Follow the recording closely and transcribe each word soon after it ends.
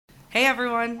Hey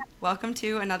everyone, welcome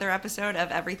to another episode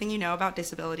of Everything You Know About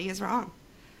Disability is Wrong.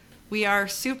 We are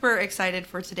super excited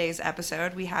for today's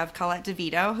episode. We have Collette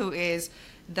Divitto, who is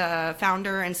the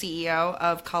founder and CEO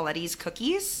of Collettey's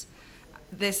Cookies.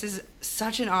 This is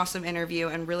such an awesome interview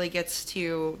and really gets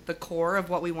to the core of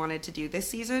what we wanted to do this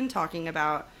season, talking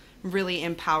about really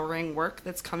empowering work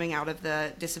that's coming out of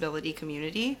the disability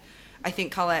community. I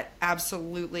think Collette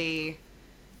absolutely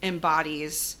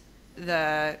embodies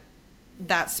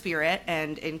that spirit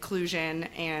and inclusion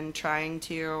and trying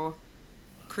to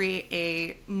create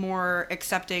a more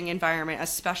accepting environment,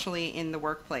 especially in the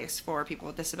workplace for people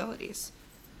with disabilities.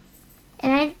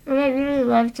 And what I really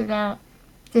loved about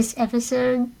this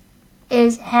episode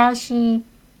is how she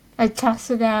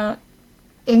talks about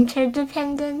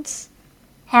interdependence,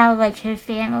 how her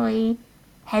family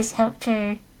has helped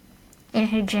her in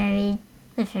her journey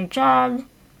with her job,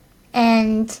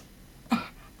 and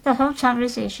the whole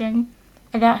conversation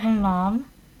about her mom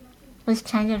was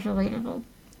kind of relatable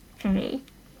for me,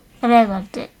 but I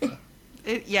loved it.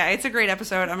 It's a great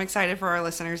episode. I'm excited for our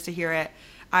listeners to hear it.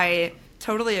 I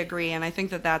totally agree, and I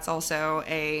think that that's also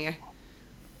a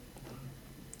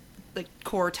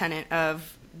core tenet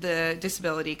of the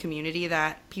disability community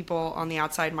that people on the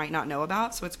outside might not know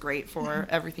about, so it's great for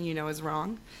Everything You Know Is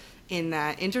Wrong, in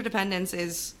that interdependence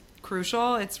is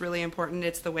crucial. It's really important.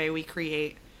 It's the way we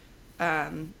create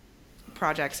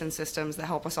projects and systems that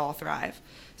help us all thrive.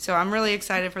 So I'm really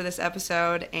excited for this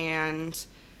episode and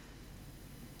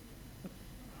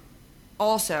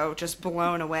also just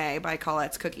blown away by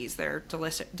Collette's cookies. They're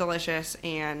delicious,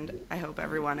 and I hope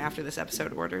everyone after this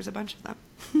episode orders a bunch of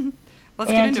them. Let's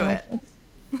get into it.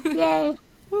 Yay.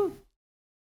 Woo.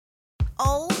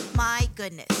 Oh my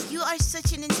goodness, you are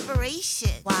such an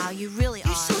inspiration. Wow, you really are.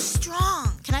 You're so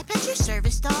strong. Can I pet your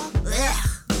service dog? Ugh.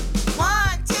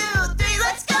 1, 2, 3,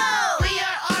 let's go! We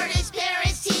are artists,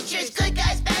 parents, teachers, good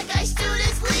guys, bad guys,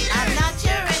 students, leaders. I'm not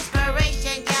your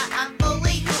inspiration, yeah, I'm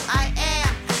fully who I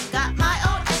am. Got my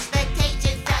own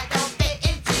expectations that don't fit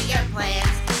into your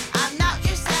plans. I'm not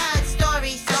your sad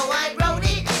story, so I wrote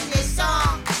it in this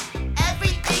song.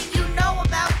 Everything you know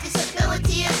about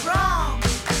disability is wrong.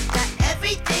 That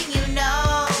everything you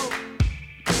know.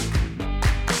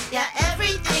 Yeah,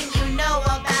 everything you know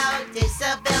about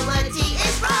disability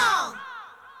is wrong.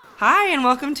 Hi, and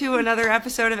welcome to another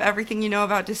episode of Everything You Know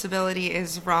About Disability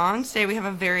is Wrong. Today we have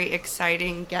a very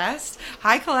exciting guest.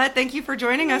 Hi, Collette. Thank you for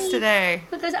joining us today.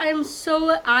 Because I am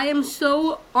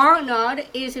so honored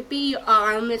is to be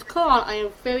on this call. I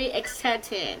am very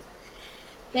excited.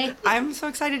 I'm so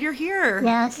excited you're here.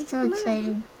 Yeah, it's so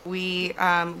exciting. We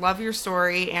love your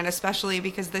story, and especially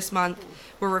because this month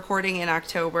we're recording in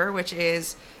October, which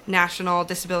is National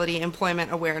Disability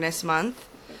Employment Awareness Month.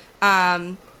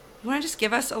 You want to just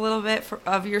give us a little bit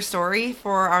of your story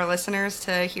for our listeners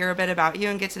to hear a bit about you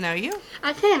and get to know you?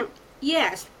 I can,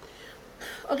 yes.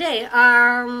 Okay,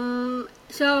 I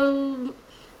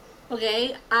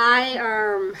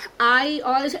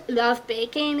always loved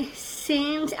baking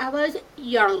since I was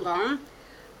younger.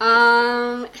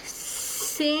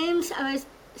 Since I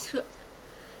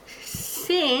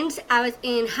was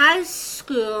in high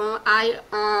school,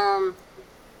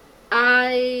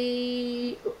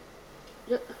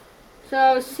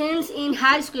 So since in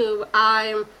high school,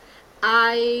 I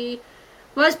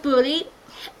was bullied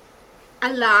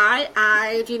a lot.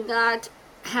 I did not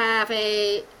have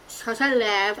a social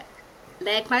life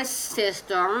like my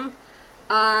sister.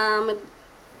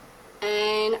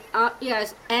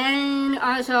 Yes, and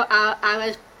also I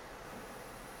was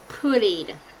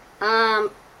bullied.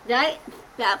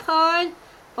 That part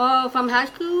from high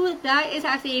school, that is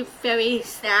actually very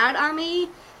sad on me.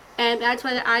 And that's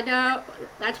why I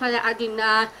do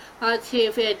not want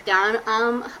to feel down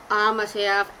on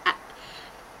myself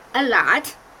a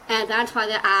lot. And that's why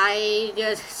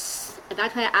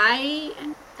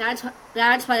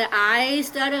I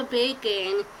started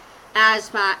baking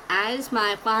as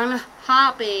my fun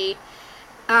hobby.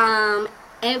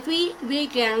 Every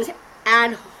weekend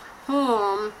at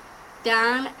home,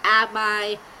 down at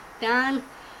my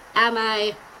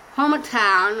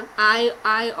hometown,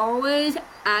 I always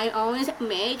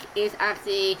make is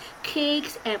actually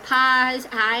cakes and pies.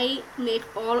 I make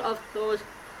all of those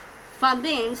fun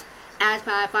things as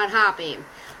my fun hobby.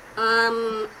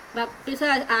 But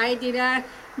because I didn't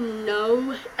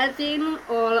know anything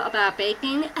all about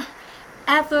baking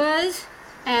at first,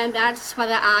 and that's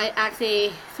why I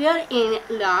actually fell in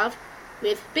love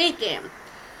with baking.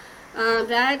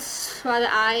 That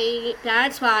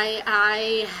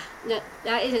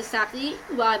is exactly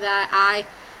what I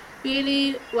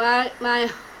really want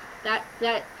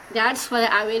that's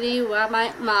what I really want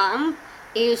my mom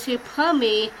is to put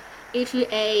me into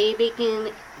a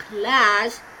baking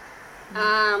class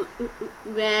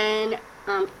when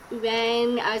I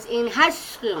was in high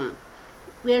school,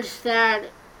 which that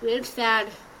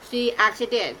she actually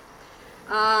did.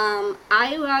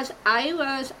 I was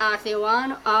actually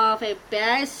one of the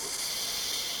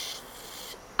best.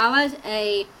 I was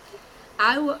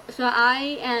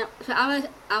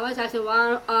actually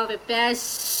one of the best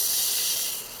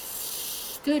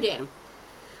students.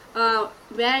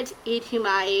 Went into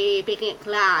my baking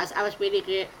class. I was really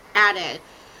good at it.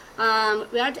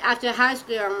 Right after high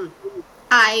school,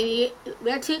 I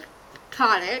went to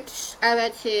college. I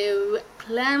went to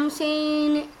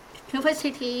Clemson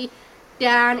University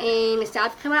down in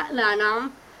South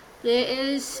Carolina. There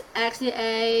is actually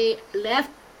a left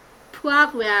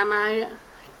program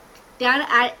down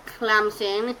at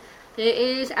Clemson. There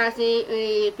is actually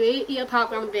a 3-year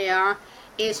program there.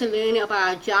 Is to learn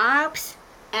about jobs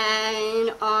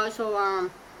and also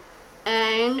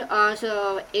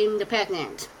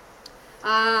independent.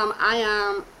 I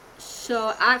am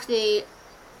so actually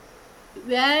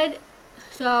read.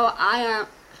 So I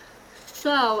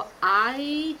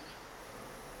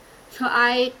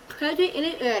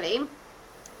graduated early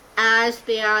as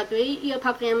their 3-year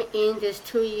program in just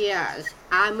 2 years.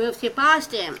 I moved to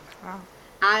Boston. Wow.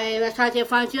 I was trying to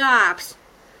find jobs.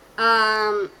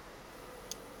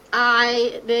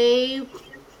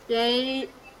 They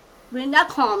will not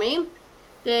call me.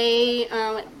 They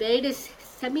just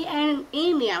sent me an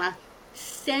email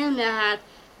saying that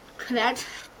Colette,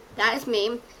 that's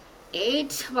me.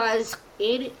 It was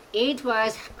great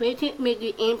to meet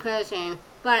you in person,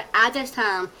 but at this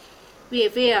time we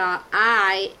feel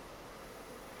I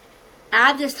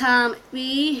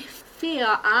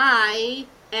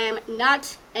am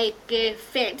not a good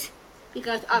fit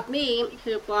because of me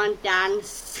who born Down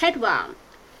syndrome.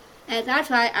 And that's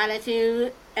why I let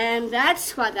you, and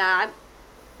that's what that,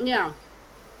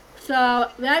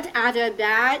 So right after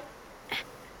that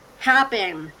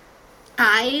happened,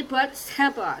 I brought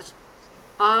samples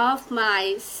of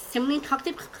my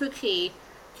semi-toxic cookie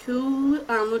to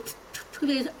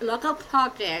this local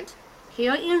market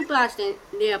here in Boston,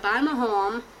 nearby my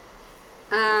home,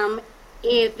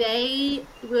 if they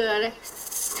would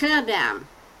sell them.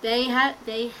 They have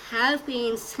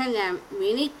been selling them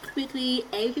really quickly.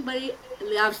 Everybody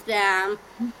loves them,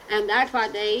 and that's why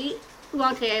they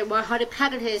wanted 100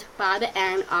 packages by the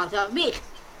end of the week.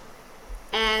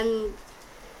 And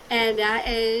that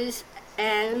is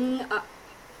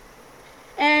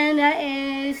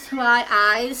why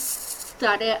I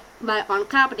started my own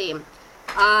company.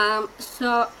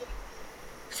 So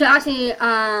actually,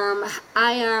 I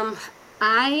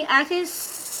actually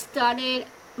started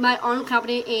my own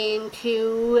company in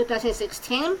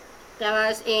 2016. That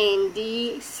was in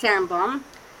December.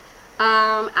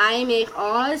 I make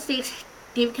all 6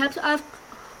 different types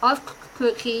of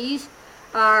cookies.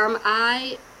 So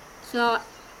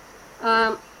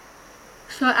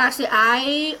actually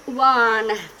I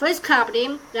won first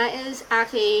company that is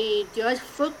actually just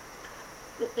for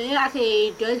they are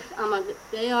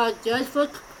just for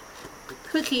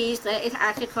cookies that is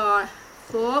actually called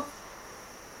for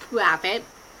profit.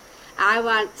 I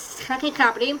won second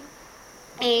company.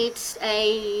 It's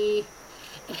a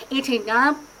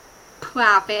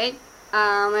non-profit.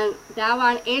 That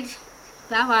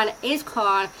one is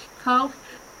called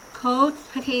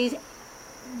Collettey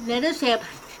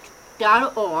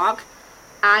leadership.org.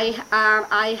 I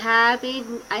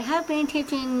have been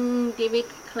teaching different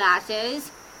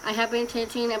classes. I have been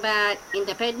teaching about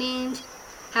independence,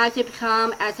 how to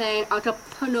become as an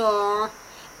entrepreneur,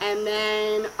 and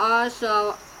then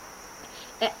also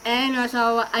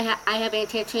I have been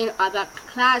teaching other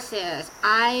classes.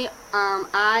 I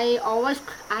always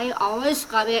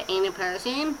got it in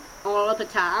person all the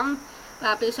time,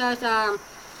 but besides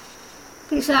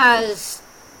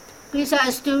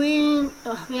during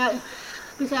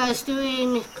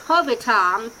COVID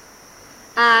time,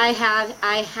 I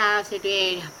have to do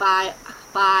it by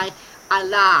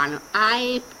alone.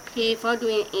 I prefer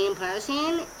doing in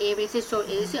person if it is so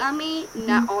easy on me,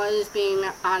 not always being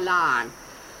alone.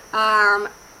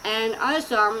 And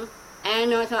also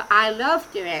I love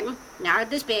doing, now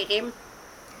this baking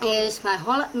is my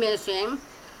whole mission.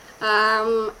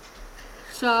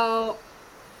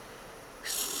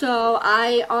 So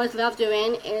I always love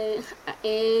doing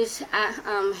is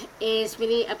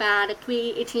really about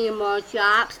creating more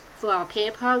jobs for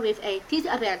people with a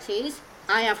disabilities.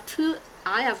 I have two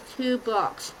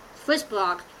books. First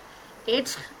book,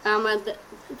 it's the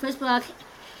first book.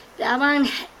 That one,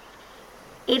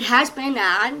 it has been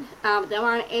done. That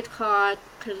one is called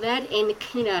Colette in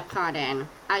Kindergarten.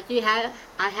 I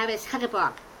have a second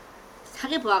book.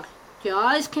 second book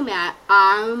just came out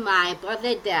on my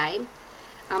birthday day.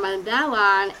 And that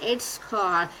one, it's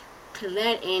called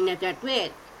Collettey the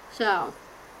Grid. So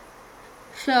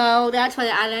that's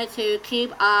why I like to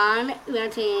keep on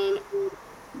writing.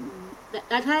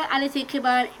 That's why I like to keep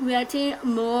on writing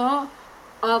more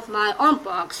of my own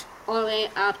books all the way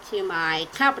up to my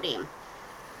company.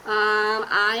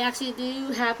 I actually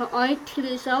do have an own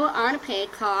TV show on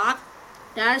Peacock.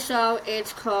 That show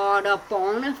is called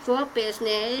Born for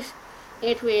Business.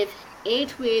 It's with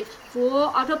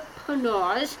 4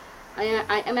 entrepreneurs.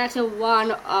 I am actually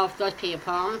one of those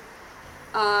people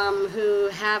who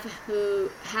have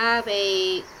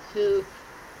a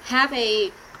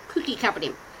cookie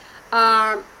company.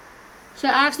 So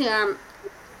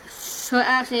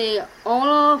actually,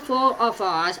 all 4 of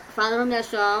us from the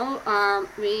show,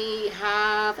 we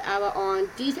have our own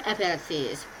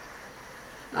disabilities.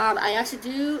 I actually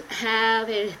do have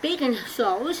a baking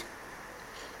shows,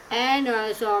 and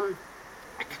also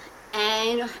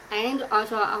I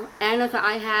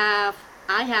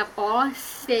have all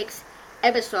 6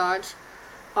 episodes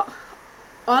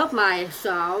of my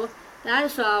show. That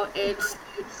show is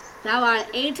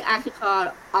actually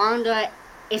called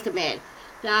Underestimate.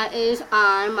 That is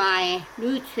on my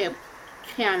YouTube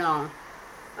channel.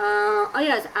 Oh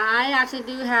yes, I actually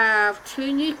do have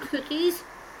 2 new cookies.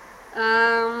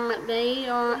 They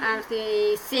are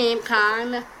actually same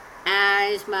kind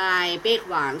as my big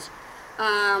ones.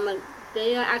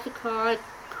 They are actually called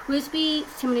Crispy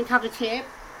Cinnamon Chocolate Chip,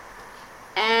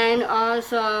 and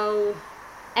also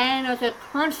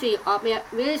crunchy oatmeal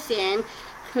raisin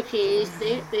cookies.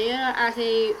 They are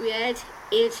actually read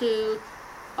into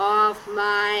of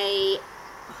my.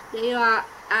 They are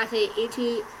actually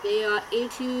into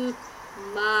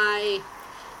my.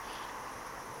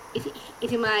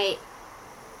 Into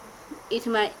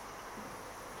my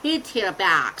retail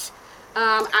bags.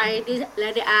 I did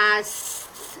let it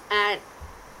at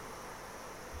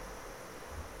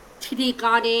TD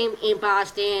Garden in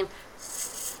Boston,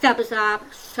 Stop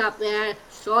there,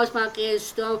 Source Market,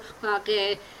 Stone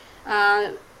Market,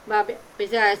 but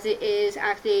because it is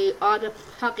actually all the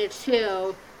pocket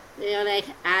too, they're like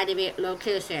added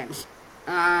locations.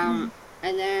 And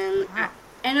then,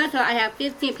 and also I have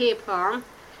 15 people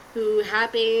who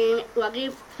have been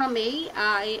working for me.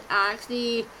 I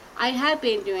have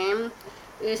been doing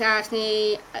is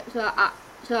actually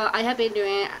I have been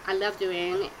doing. I love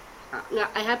doing.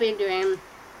 I have been doing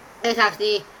is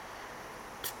actually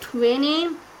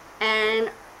training and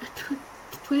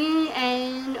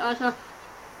also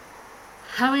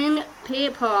having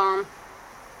people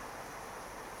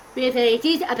with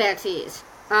disabilities.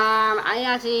 I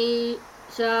actually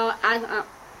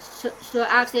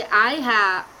actually I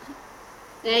have,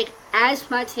 like, as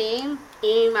my team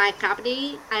in my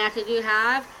company, I actually do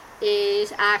have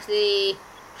is actually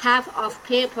half of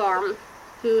people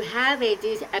who have a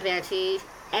disability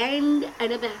and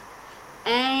another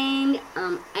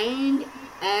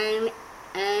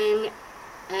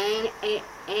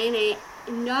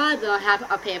half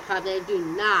of people that do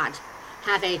not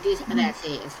have a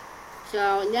disability.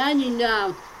 So now you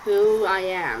know who I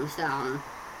am. So.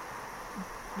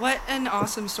 What an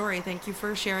awesome story. Thank you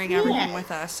for sharing everything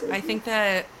with us. I think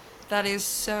that is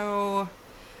so,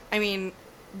 I mean,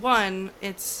 one,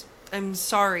 I'm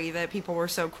sorry that people were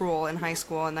so cruel in high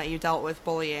school and that you dealt with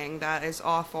bullying. That is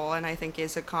awful, and I think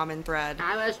is a common thread.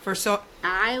 I was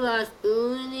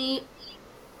only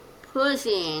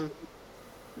pushing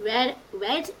red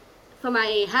for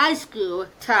my high school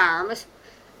terms.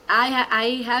 I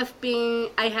have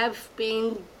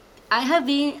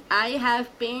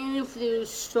been through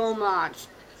so much.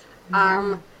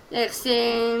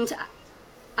 Since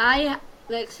I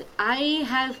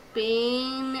have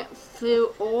been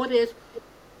through all these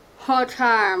hard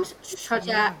times, such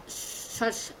as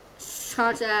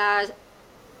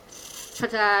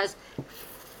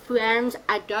friends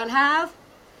I don't have.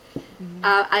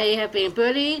 I have been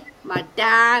bullied. My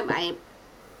dad, my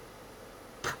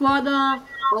brother,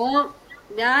 all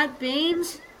that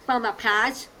things from the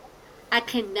past. I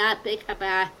cannot think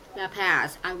about the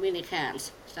past. I really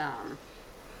can't. So.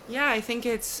 Yeah, I think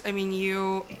you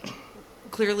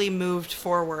clearly moved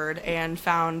forward and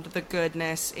found the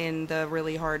goodness in the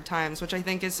really hard times, which I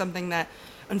think is something that,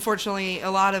 unfortunately, a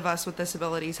lot of us with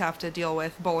disabilities have to deal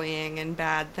with, bullying and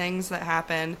bad things that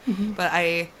happen. But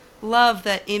I love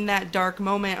that in that dark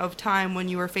moment of time when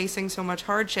you were facing so much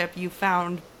hardship, you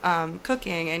found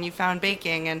cooking and you found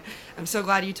baking, and I'm so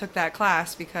glad you took that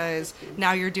class, because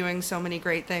now you're doing so many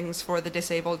great things for the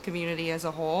disabled community as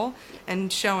a whole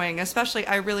and showing, especially,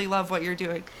 I really love what you're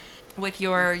doing. with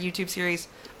your YouTube series,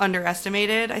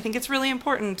 Underestimated. I think it's really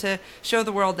important to show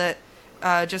the world that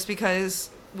just because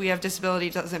we have disability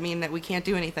doesn't mean that we can't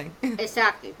do anything.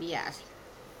 Exactly, yes.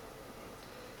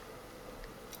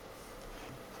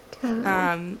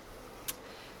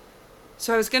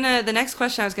 So the next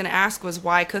question I was gonna ask was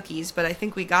why cookies, but I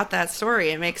think we got that story.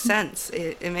 It makes sense.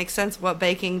 It makes sense what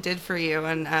baking did for you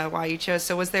and why you chose.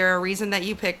 So was there a reason that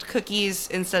you picked cookies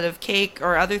instead of cake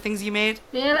or other things you made?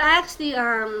 We'll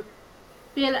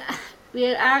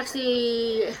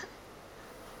actually,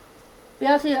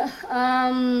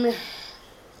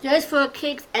 just for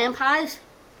cakes and pies,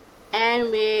 and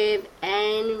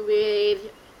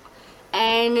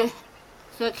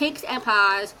so cakes and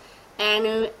pies, and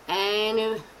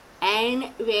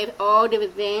with all the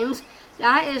things.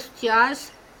 That is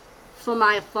just for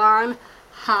my fun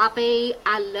hobby.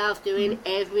 I love doing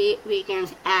every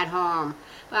weekend at home.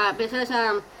 But so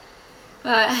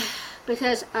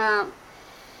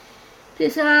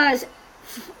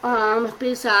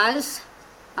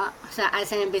I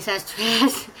said besides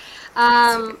stress.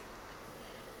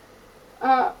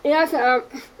 Yes.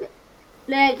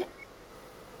 Like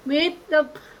with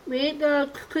the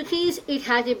cookies, it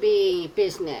had to be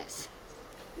business.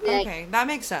 Like, Okay, that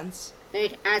makes sense.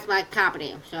 like as my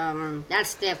company, so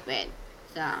that's different.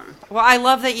 So Well, I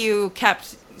love that you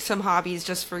kept some hobbies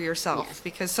just for yourself, Yes.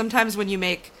 because sometimes when you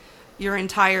make your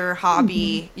entire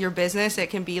hobby your business, it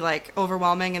can be like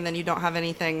overwhelming and then you don't have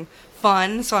anything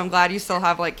fun. So I'm glad you still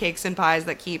have like cakes and pies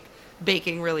that keep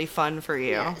baking really fun for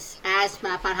you. yes, as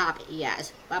my fun hobby,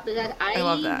 yes. But because I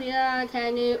love that. will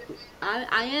tell you,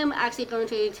 I am actually going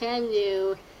to tell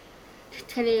you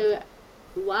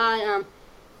why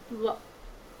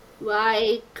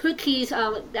why cookies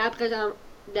are because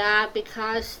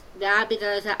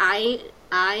I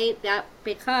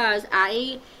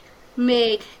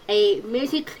make a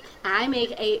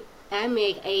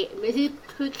music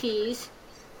cookies,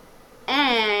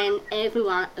 and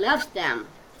everyone loves them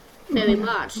very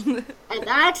much. And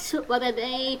that's what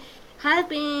they have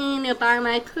been buying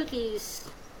my cookies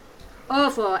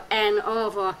over and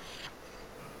over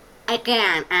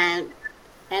again, and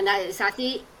that is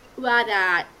exactly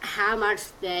how much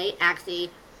they actually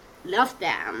love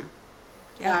them.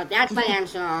 Yeah. So that's my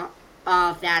answer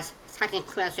of that second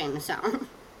question. So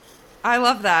I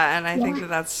love that, and I think that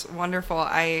that's wonderful.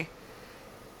 I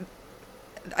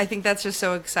think that's just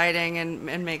so exciting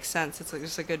and makes sense. It's like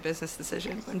just a good business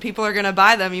decision. When people are going to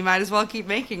buy them, you might as well keep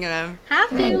making them. have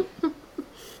to.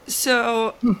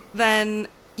 So then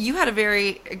you had a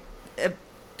very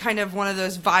kind of one of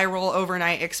those viral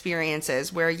overnight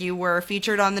experiences where you were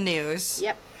featured on the news.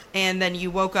 Yep. And then you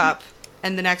woke up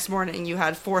and the next morning you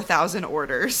had 4,000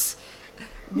 orders.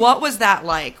 What was that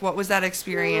like? What was that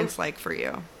experience like for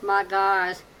you? My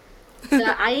gosh. So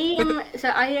I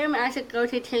am actually going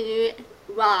to tell you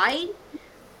why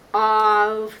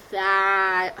of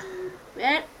that.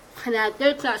 Well, for that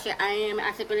third question, I am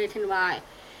actually going to tell you why.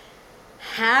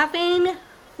 Having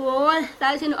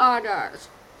 4,000 orders,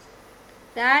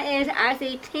 that is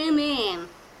actually too many.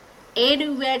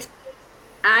 In which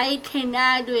I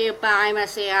cannot do it by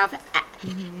myself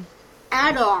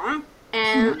at all,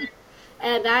 and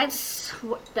that's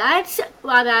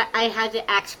what I had to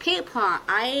ask people.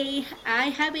 I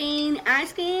have been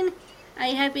asking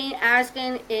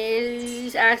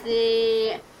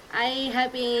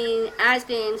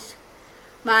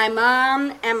my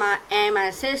mom and my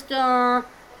sister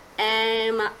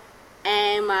and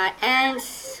my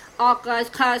aunts, uncles,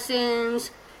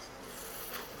 cousins,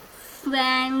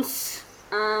 friends.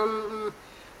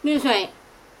 Usually,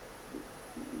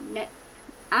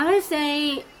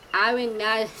 I would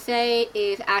not say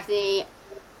is actually.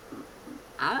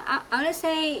 I would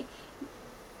say.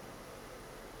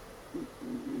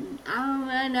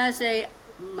 I would not say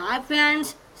my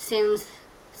friends since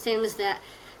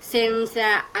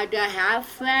I don't have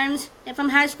friends from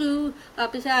high school,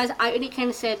 because I only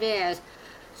can say this.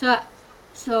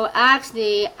 So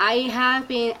actually, I have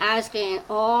been asking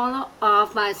all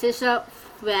of my sister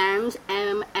friends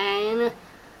and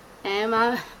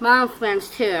my mom friends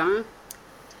too,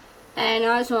 and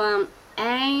also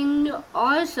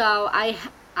I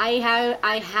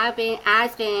have been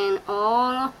asking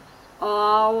all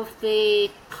of the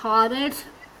college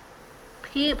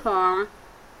people.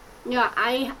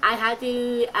 I have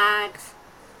to ask.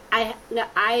 I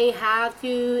have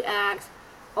to ask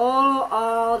all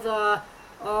of the.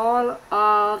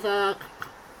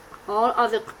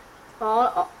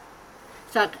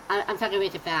 So I'm talking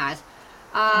really fast.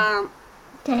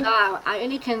 Okay. I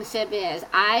only can say this.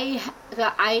 I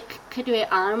could do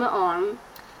it on my own.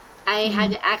 I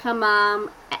had to ask my mom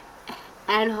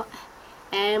and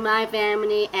and my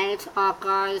family and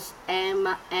uncles and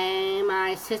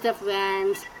my sister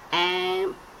friends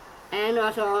and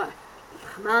also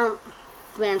my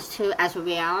friends too as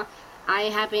well. I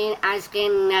have been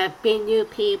asking big new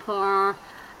people.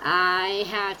 I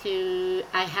have to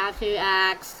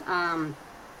ask.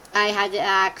 I had to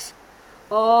ask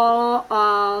all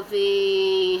of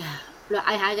the.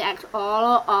 I had to ask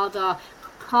all of the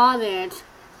college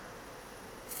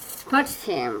sports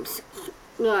teams.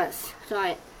 No,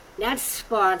 sorry, not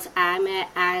sports. I meant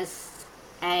as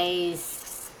a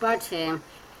sports team.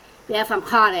 They're from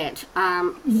college.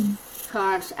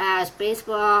 Such as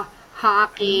baseball,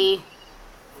 hockey,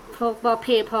 football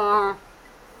people.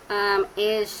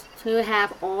 Is to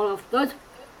have all of those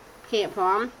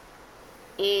people.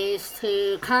 Is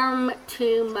to come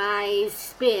to my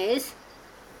space.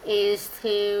 Is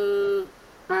to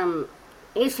come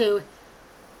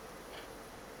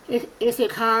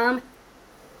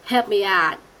help me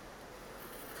out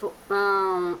for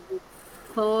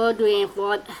doing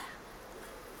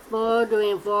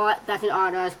 4,000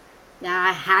 orders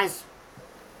that has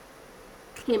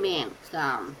came in.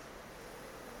 So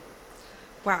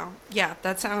Wow. Yeah,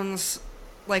 that sounds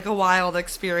like a wild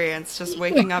experience, just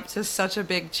waking up to such a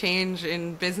big change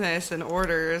in business and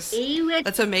orders.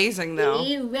 That's amazing, though.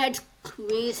 It was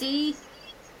crazy,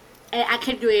 and I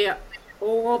can do it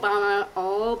all by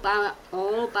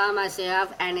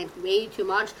myself, and it's way too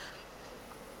much.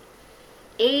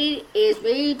 It is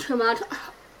way too much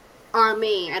on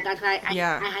me, and that's why I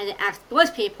had to ask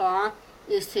those people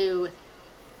is to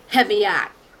help me out,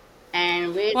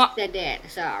 and which they did.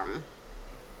 So.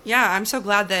 Yeah, I'm so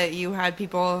glad that you had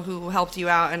people who helped you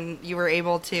out and you were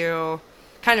able to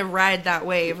kind of ride that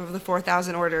wave of the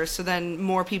 4,000 orders. So then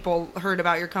more people heard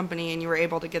about your company and you were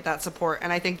able to get that support.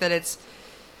 And I think that it's,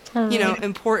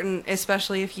 important,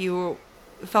 especially if you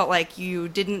felt like you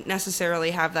didn't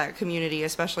necessarily have that community,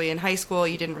 especially in high school.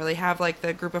 You didn't really have like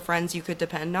the group of friends you could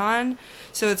depend on.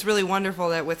 So it's really wonderful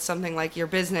that with something like your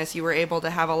business, you were able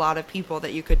to have a lot of people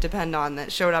that you could depend on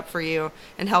that showed up for you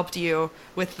and helped you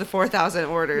with the 4,000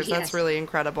 orders. Yes. That's really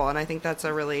incredible. And I think that's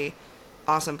a really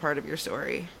awesome part of your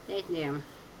story. Thank you.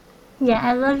 Yeah,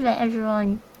 I love that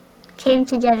everyone came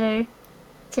together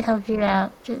to help you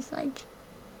out. Just like,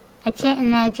 I can't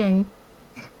imagine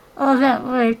all that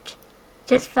work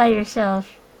just by yourself.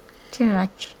 Too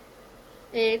much.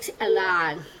 It's a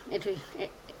lot. It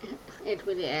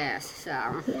really is.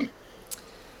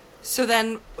 So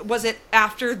then, was it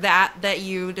after that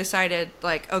you decided,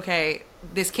 like, okay,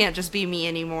 this can't just be me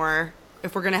anymore.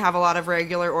 If we're going to have a lot of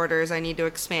regular orders, I need to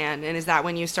expand. And is that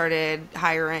when you started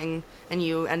hiring and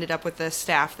you ended up with a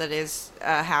staff that is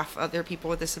half other people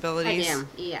with disabilities? I am,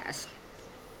 yes.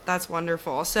 That's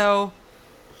wonderful. So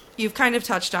you've kind of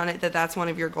touched on it, that's one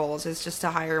of your goals is just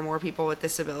to hire more people with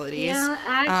disabilities. Yeah,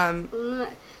 I'm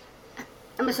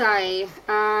sorry.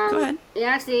 Go ahead.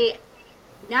 Actually,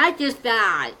 not just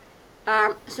that.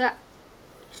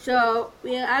 So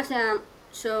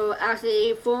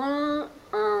actually for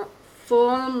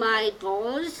my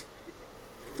goals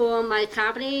for my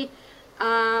company,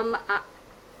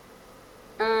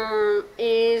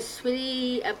 is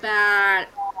really about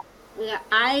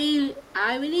I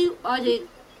really want to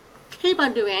keep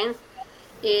on doing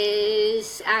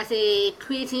is actually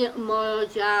creating more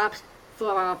jobs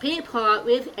for people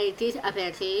with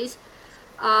disabilities,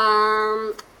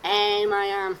 and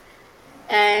my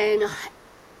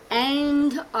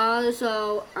and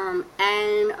also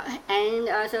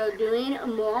doing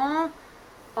more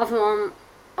of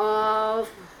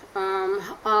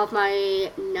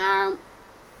my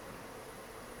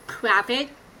non-profit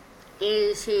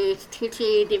is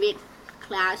teaching different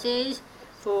classes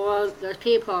for those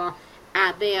people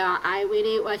out there. I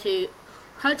really want to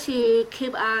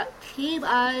keep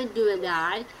on doing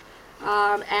that,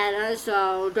 and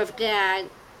also don't forget.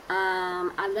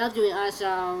 I love doing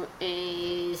also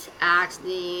is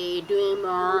actually doing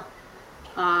more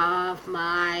of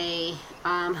my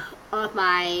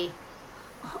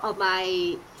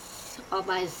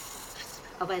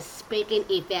speaking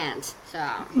events. So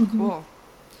cool.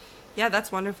 Yeah,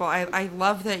 that's wonderful. I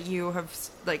love that you have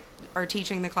are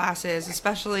teaching the classes,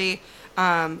 especially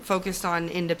focused on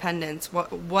independence.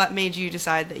 What made you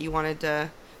decide that you wanted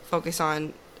to focus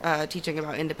on teaching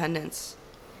about independence?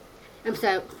 I'm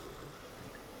so.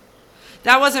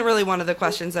 That wasn't really one of the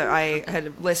questions that I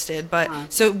had listed,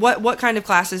 but so what kind of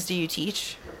classes do you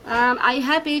teach? I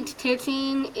have been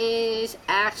teaching is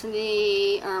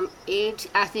actually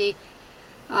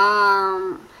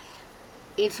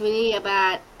it's really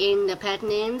about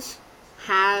independence,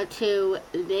 how to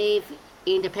live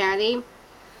independently,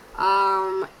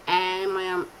 and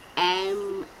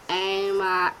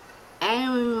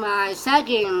in my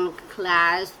second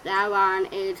class, that one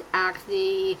is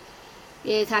actually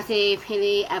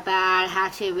pretty about how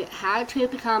to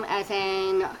become as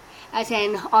an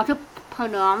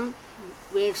entrepreneur,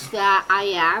 which I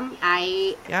am.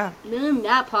 I learned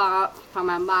that part from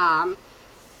my mom,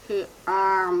 who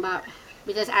but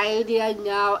because I didn't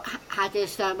know how to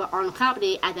start my own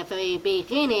company at the very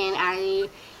beginning, I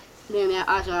learned that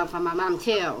also from my mom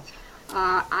too.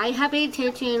 I have been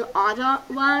teaching other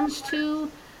ones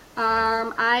too.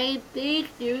 I think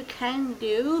you can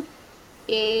do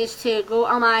is to go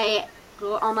on my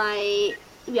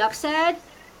website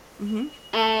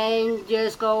and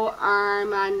just go on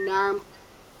my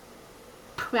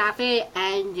non-profit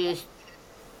and just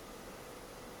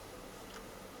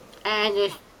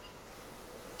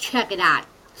check it out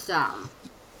some.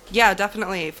 Yeah,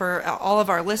 definitely. For all of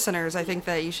our listeners, I think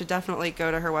that you should definitely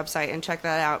go to her website and check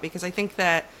that out, because I think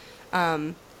that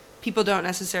people don't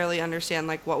necessarily understand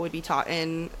like what would be taught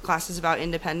in classes about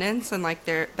independence, and like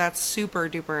that's super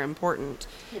duper important.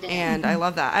 And I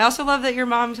love that. I also love that your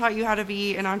mom taught you how to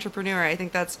be an entrepreneur. I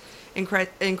think that's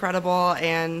incredible,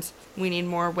 and we need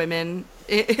more women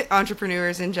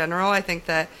entrepreneurs in general. I think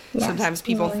that sometimes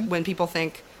when people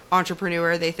think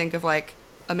entrepreneur, they think of like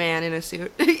a man in a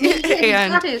suit.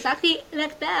 Exactly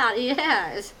like that.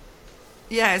 Yes.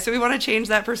 Yeah, so we want to change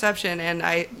that perception, and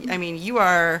I mean, you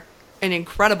are an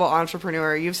incredible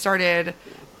entrepreneur. You've started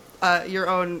your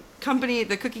own company,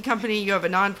 the cookie company. You have a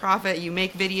nonprofit. You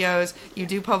make videos. You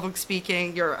do public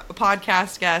speaking. You're a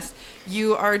podcast guest.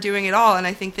 You are doing it all, and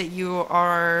I think that you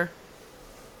are.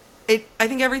 I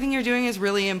think everything you're doing is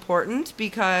really important,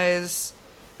 because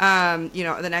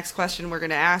the next question we're going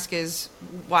to ask is,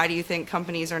 why do you think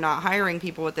companies are not hiring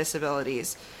people with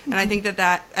disabilities? And I think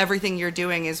that everything you're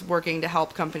doing is working to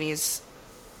help companies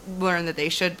learn that they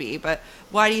should be. But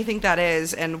why do you think that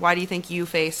is? And why do you think you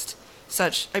faced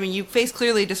you faced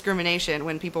clearly discrimination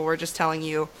when people were just telling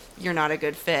you you're not a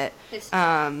good fit.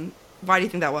 Why do you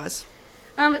think that was?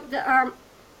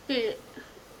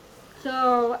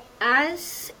 So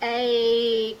as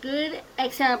a good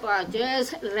example,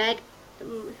 just like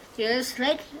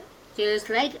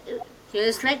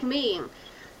me.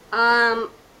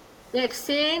 Like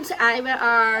since I was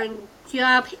on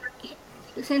job,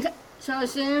 since I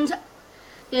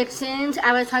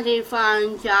was trying to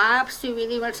find jobs to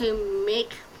really want to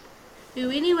make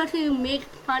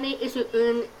money, is to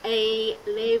earn a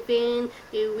living,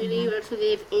 to really want to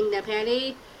live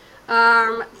independently.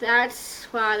 That's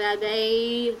why that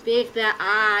they think that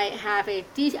I have a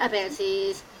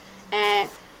disabilities, and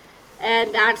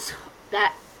that's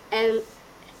that, and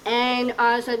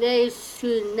also they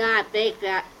should not think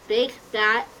that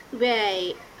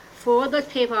way for those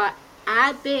people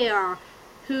out there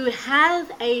who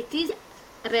have a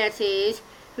disabilities,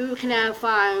 who cannot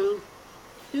find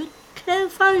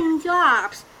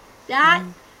jobs. That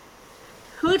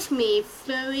hurts me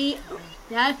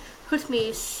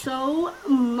so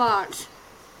much,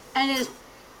 and it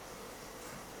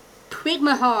breaks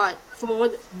my heart for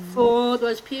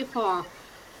those people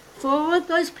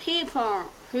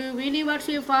who really want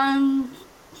to find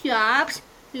jobs,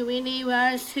 who really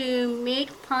want to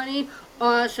make money,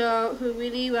 also who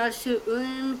really want to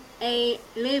earn a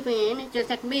living, just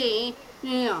like me.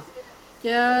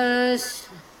 Just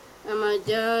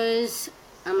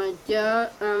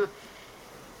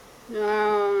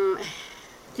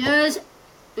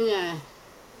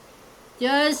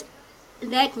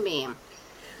like me.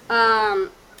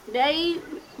 They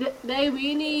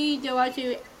really don't want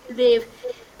to live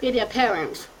with their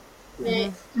parents.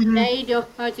 They don't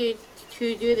want to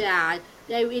do that.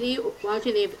 They really want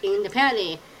to live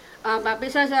independently. But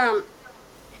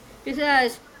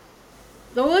because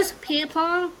those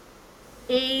people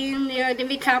in their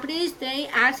different companies, they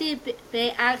actually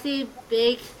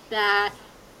think that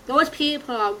those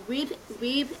people with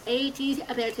ADs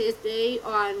abilities, they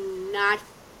are not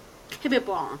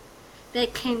capable. They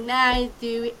cannot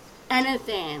do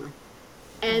anything,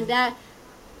 and that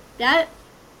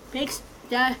makes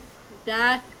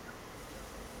that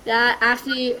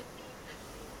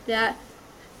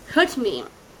hurts me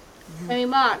very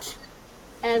much,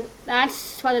 and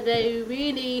that's what they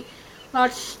really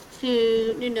want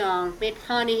to make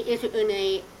money, is to earn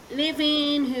a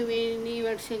living, who really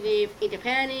want to live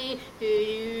independently,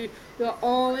 who will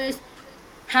always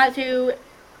have to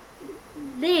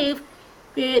live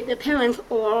with the parents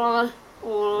all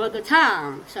the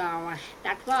time. So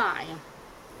that's why.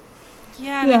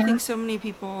 Yeah, and I think so many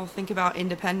people think about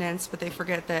independence, but they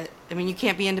forget that, you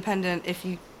can't be independent if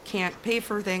you can't pay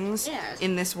for things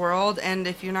in this world, and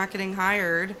if you're not getting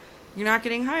hired, you're not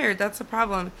getting hired. That's a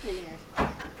problem.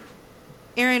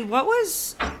 Erin, what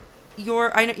was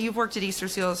I know you've worked at Easter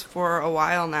Seals for a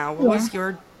while now. What Yeah. was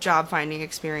your job finding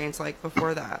experience like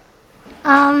before that?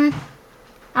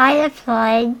 I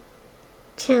applied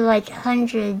to like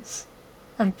hundreds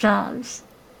of jobs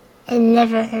and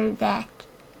never heard back.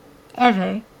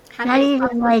 Ever. Not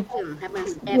even like,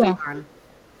 Happens to yeah. everyone.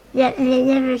 Yeah, and they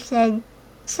never said,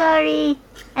 sorry,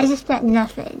 I just got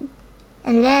nothing.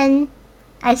 And then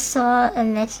I saw a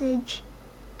message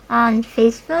on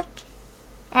Facebook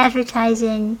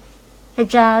advertising the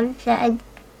job that I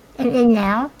am in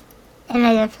now. And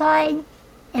I applied,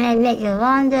 and I met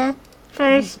Yolanda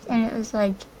first, and it was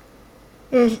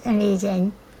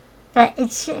amazing. But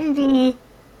it shouldn't be,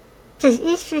 because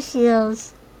Easter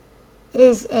Seals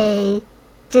is a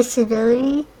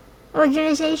disability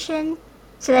organization,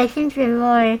 so I think they're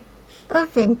more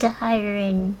open to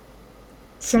hiring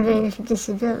somebody with a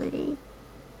disability.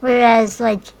 Whereas,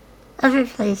 like, other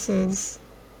places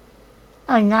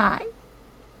are not.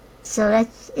 So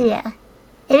that's, yeah.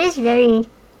 It is very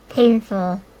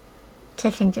painful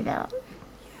to think about.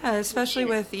 Yeah, especially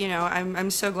with,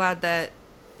 I'm so glad that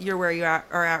you're where you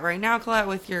are at right now, Collette,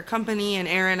 with your company. And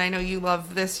Erin, I know you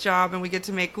love this job and we get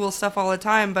to make cool stuff all the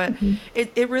time, but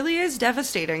it really is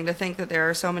devastating to think that there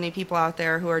are so many people out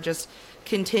there who are just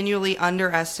continually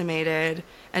underestimated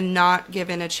and not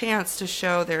given a chance to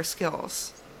show their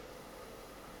skills.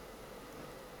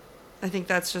 I think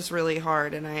that's just really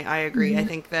hard, and I agree. I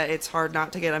think that it's hard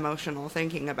not to get emotional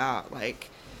thinking about, like,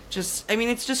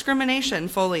 it's discrimination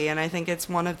fully, and I think it's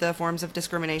one of the forms of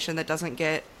discrimination that doesn't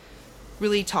get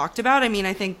really talked about. I mean,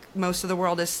 I think most of the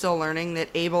world is still learning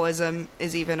that ableism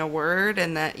is even a word,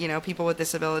 and that, people with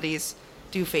disabilities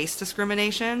do face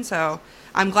discrimination. So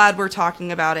I'm glad we're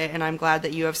talking about it, and I'm glad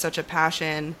that you have such a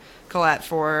passion, Collette,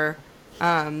 for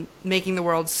making the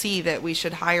world see that we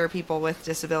should hire people with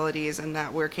disabilities and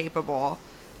that we're capable.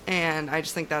 And I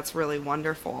just think that's really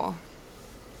wonderful.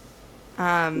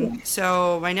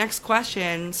 So my next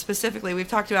question, specifically, we've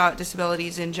talked about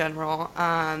disabilities in general.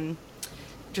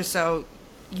 Just so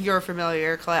you're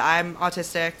familiar, Collette, I'm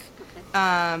autistic,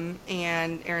 and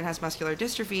Erin has muscular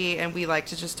dystrophy, and we like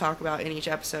to just talk about in each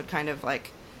episode kind of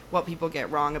like what people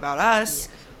get wrong about us. Yes.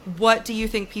 What do you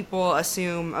think people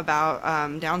assume about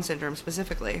Down syndrome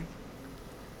specifically?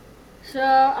 So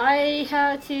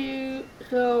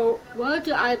what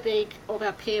do I think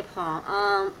about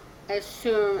people?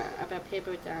 Assume about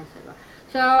people with Down syndrome.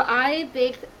 So I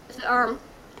think,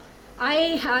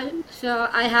 I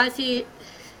had to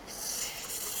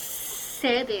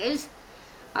say this.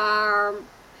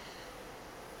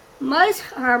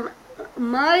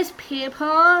 Most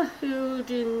people who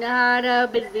do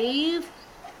not believe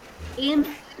in,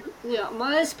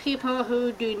 most people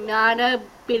who do not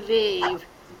believe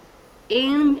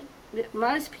in,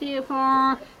 most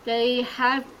people they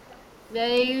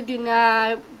do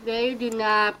not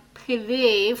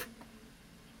believe.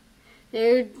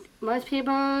 Most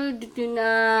people do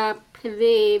not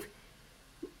believe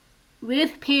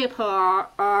with people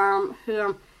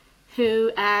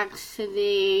who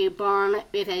actually born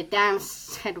with a Down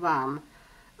syndrome,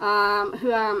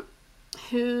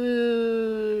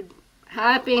 who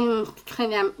have been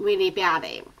treated really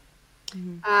badly.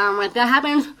 That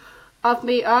happens of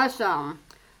me also.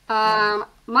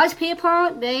 Most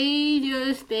people they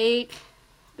just think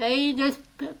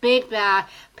that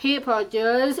people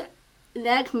just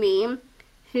like me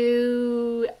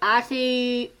who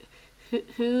actually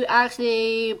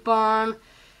born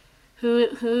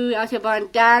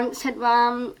Down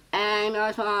syndrome and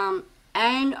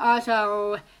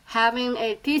also having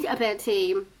a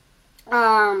disability.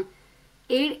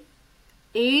 It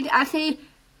actually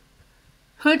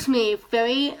hurts me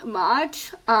very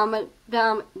much.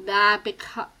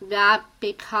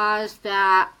 Because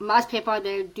most people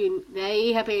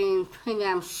they have been treating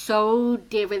them so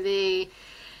differently,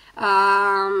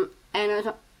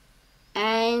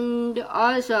 and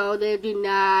also they do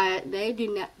not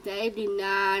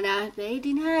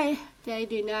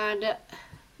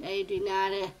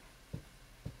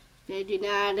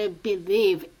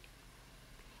believe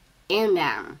in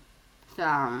them.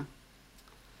 So.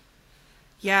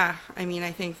 Yeah, I mean,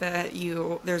 I think that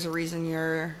there's a reason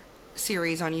your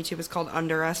series on YouTube is called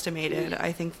Underestimated.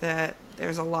 I think that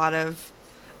there's a lot of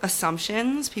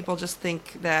assumptions. People just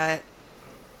think that,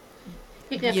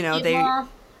 because they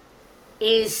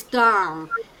is dumb.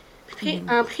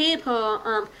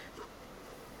 People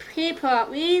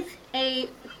with a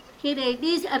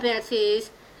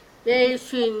disabilities, they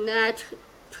should not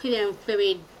treat them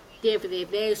very differently.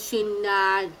 They should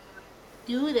not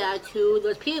do that to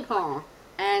those people.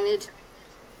 And it's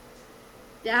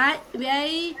that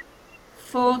way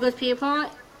for those people.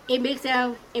 it makes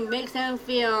them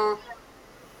feel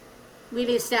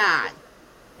really sad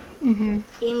Mhm.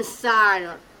 inside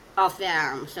of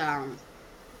them. So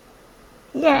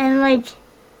Yeah, and like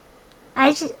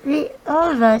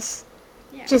all of us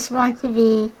yeah. just want to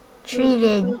be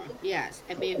treated Yes,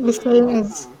 and be the same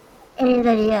as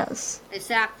anybody else.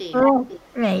 exactly. Oh,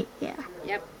 right. Yeah.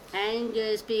 Yep. And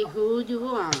just be who you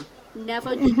are.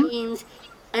 Never change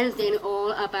anything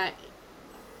all about.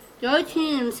 Don't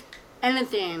change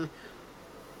anything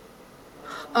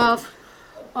of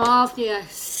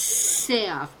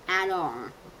yourself at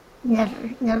all.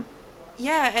 Never. Nope.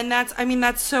 Yeah, and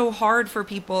that's so hard for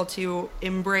people to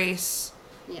embrace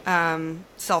Yeah.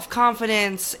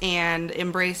 self-confidence and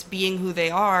embrace being who they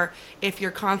are if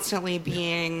you're constantly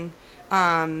being,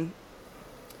 having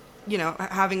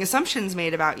assumptions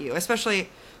made about you, especially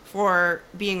for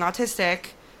being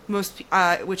autistic.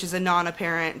 Which is a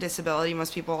non-apparent disability.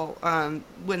 Most people,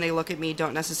 when they look at me,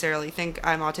 don't necessarily think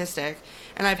I'm autistic.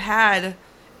 And I've had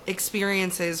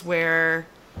experiences where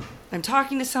I'm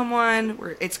talking to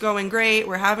someone, it's going great,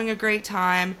 we're having a great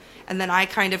time, and then I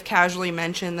kind of casually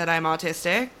mention that I'm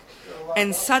autistic,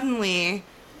 and suddenly,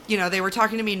 they were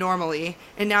talking to me normally,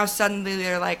 and now suddenly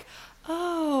they're like,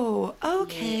 oh,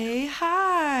 okay,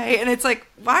 hi. And it's like,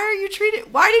 why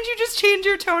did you just change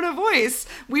your tone of voice?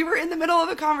 We were in the middle of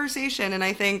a conversation, and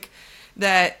I think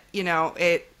that,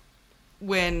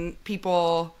 when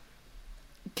people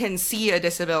can see a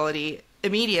disability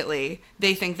immediately,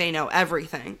 they think they know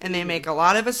everything, and they make a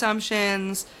lot of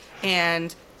assumptions.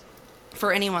 And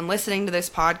for anyone listening to this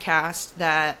podcast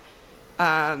that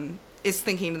is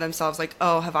thinking to themselves like,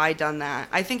 oh, have I done that?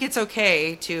 I think it's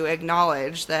okay to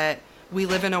acknowledge that we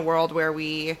live in a world where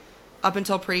we, up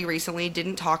until pretty recently,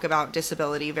 didn't talk about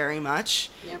disability very much.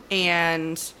 Yep.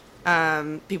 And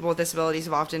people with disabilities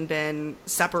have often been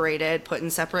separated, put in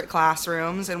separate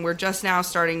classrooms, and we're just now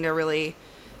starting to really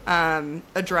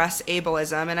address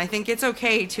ableism. And I think it's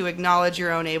okay to acknowledge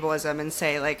your own ableism and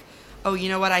say like, oh, you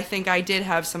know what, I think I did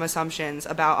have some assumptions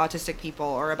about autistic people,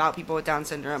 or about people with Down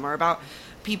syndrome, or about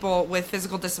people with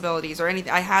physical disabilities, or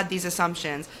anything. I had these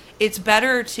assumptions. It's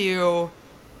better to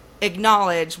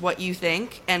acknowledge what you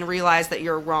think and realize that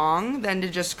you're wrong than to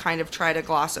just kind of try to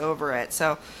gloss over it.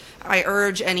 So I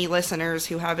urge any listeners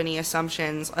who have any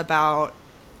assumptions about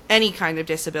any kind of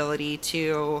disability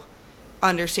to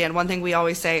understand. One thing we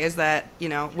always say is that,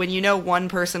 when you know one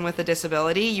person with a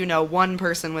disability, you know one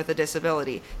person with a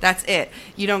disability. That's it.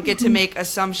 You don't get to make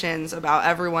assumptions about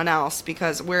everyone else,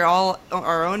 because we're all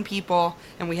our own people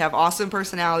and we have awesome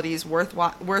personalities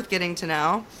worth getting to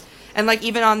know. And like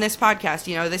even on this podcast,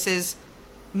 this is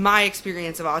my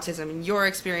experience of autism and your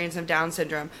experience of Down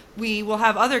syndrome. We will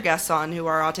have other guests on who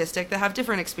are autistic that have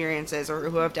different experiences, or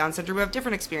who have Down syndrome who have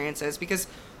different experiences, because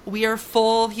we are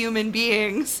full human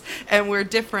beings and we're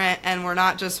different and we're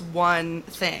not just one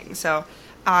thing. So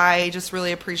I just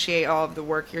really appreciate all of the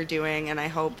work you're doing, and I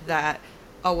hope that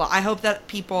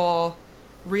people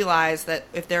realize that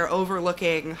if they're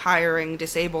overlooking hiring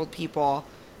disabled people,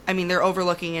 they're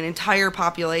overlooking an entire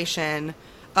population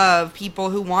of people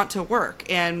who want to work.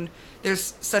 And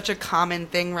there's such a common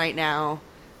thing right now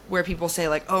where people say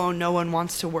like, oh, no one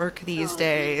wants to work these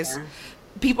days. Yeah.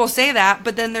 People say that,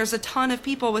 but then there's a ton of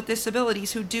people with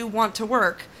disabilities who do want to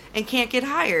work and can't get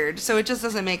hired. So it just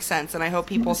doesn't make sense. And I hope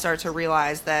people start to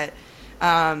realize that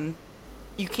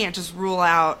you can't just rule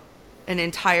out an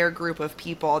entire group of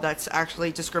people. That's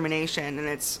actually discrimination, and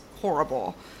it's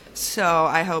horrible. So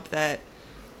I hope that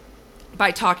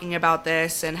by talking about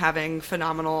this and having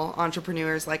phenomenal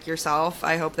entrepreneurs like yourself,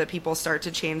 I hope that people start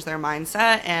to change their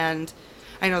mindset. And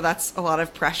I know that's a lot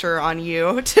of pressure on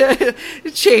you to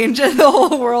change the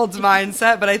whole world's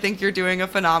mindset, but I think you're doing a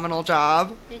phenomenal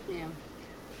job. Thank you.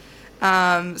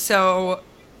 So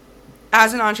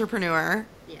as an entrepreneur,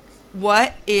 Yes.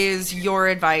 What is your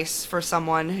advice for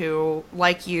someone who,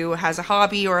 like you, has a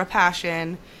hobby or a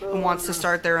passion and wants to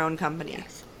start their own company?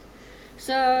 Yes.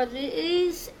 So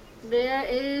there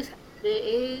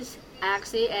is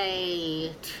actually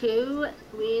a two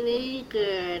really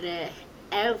good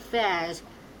advice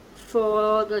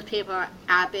for those people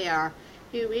out there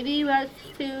who really want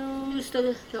to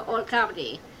start their own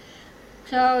company.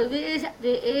 So there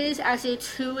is actually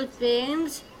two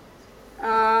things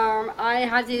I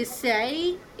have to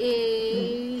say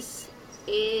is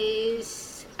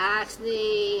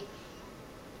actually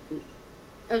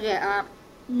okay.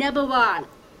 Number one,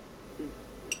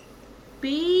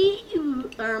 be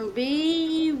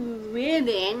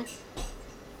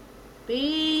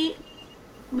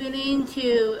willing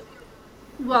to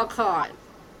work hard.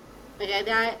 Okay,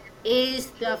 that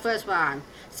is the first one.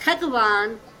 Second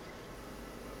one,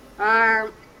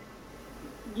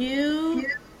 you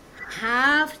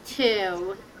have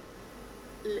to.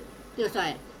 No,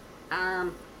 sorry.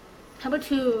 Number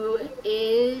two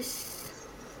is.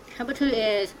 Number two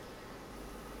is.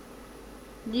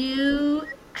 You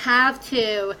have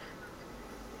to.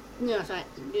 No, sorry.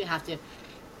 You have to.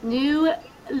 You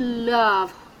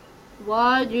love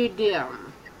what you do.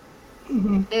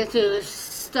 Is to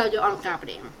start your own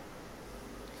company.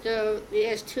 So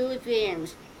there's two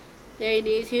things they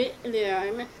need to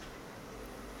learn.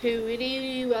 Who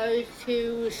really wants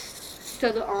to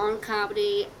start their own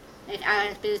company and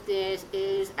as business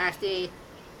is actually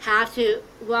have to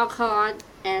work hard,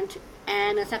 and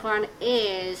the second one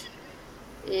is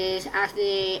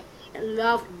actually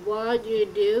love what you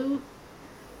do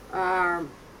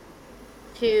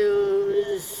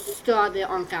to start their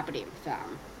own company. So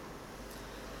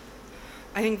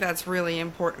I think that's really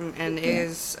important and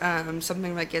is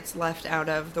something that gets left out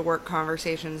of the work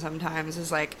conversation sometimes,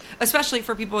 is like, especially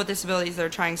for people with disabilities that are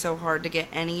trying so hard to get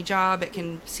any job, it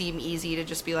can seem easy to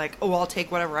just be like, oh, I'll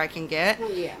take whatever I can get.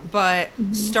 yeah. But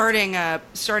starting a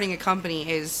company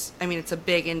is, I mean, it's a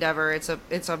big endeavor. It's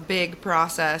a big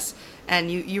process,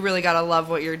 and you really got to love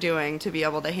what you're doing to be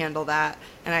able to handle that.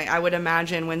 And I would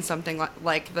imagine when something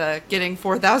like the getting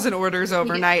 4,000 orders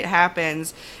overnight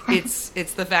happens, it's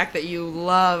the fact that you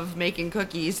love making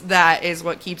cookies that is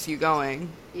what keeps you going.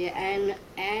 Yeah,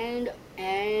 and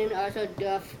also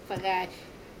don't forget,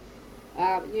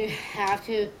 you have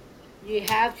to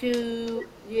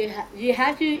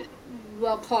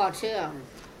work hard too.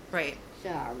 Right.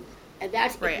 So, and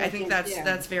that's Right. I think important, too.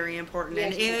 that's very important.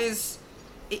 Yes, And it is,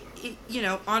 you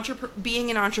know, being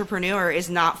an entrepreneur is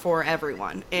not for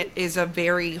everyone. It is a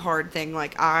very hard thing.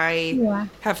 Like, I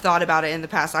have thought about it in the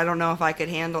past. I don't know if I could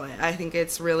handle it. I think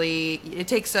it's really, it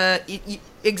takes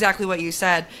exactly what you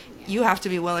said. You have to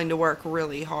be willing to work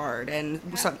really hard and,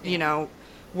 you know,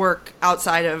 work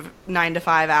outside of 9 to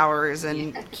 5 hours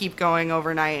and keep going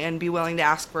overnight and be willing to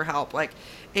ask for help. Like,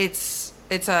 it's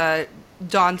a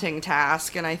daunting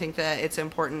task. And I think that it's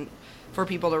important for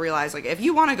people to realize, like, if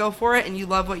you want to go for it and you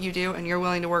love what you do and you're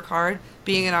willing to work hard,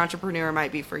 being an entrepreneur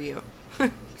might be for you.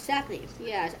 Exactly.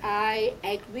 Yes, I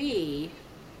agree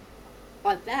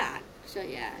on that. So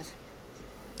yes.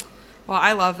 Well,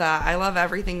 I love that. I love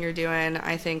everything you're doing.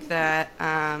 I think that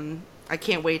I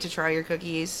can't wait to try your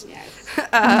cookies. Yes.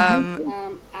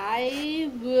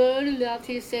 I would love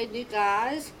to send you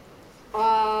guys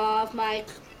of my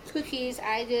cookies.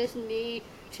 I just need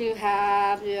to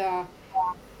have your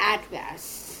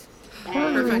address.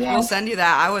 Perfect. We'll send you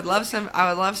that. I would love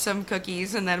some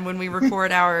cookies, and then when we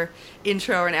record our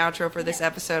intro and outro for this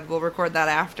episode, we'll record that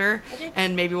after,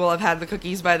 and maybe we'll have had the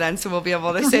cookies by then, so we'll be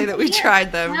able to say that we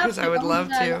tried them, because I would love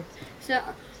to.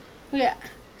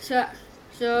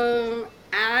 So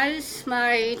as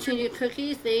my junior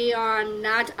cookies, they are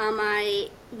not on my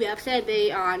website.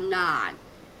 They are not.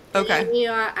 Okay. They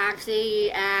are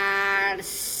actually at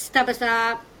Stop and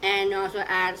Stop and also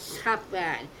at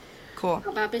Shopbed. Cool.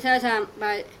 But because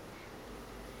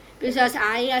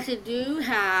I actually do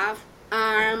have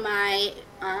my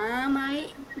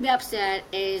website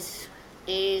is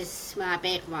my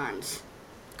big ones.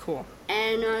 Cool.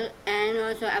 And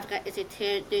also I've got it's a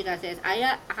thing that says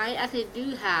I actually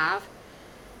do have.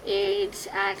 It's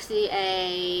actually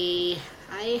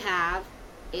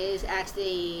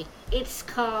it's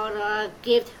called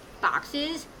gift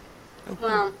boxes.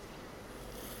 Okay.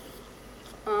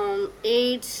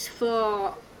 It's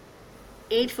for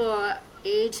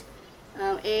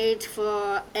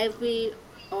every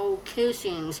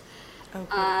occasions.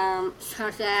 Okay.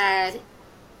 Such as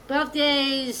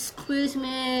birthdays,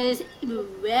 Christmas,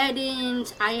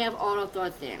 weddings. I have all of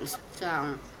those things.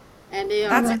 So, and they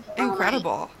are That's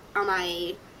incredible. On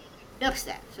my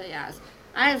website. So yes,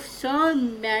 I have so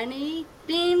many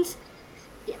things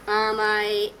on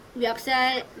my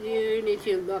website. You need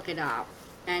to look it up,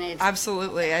 and it's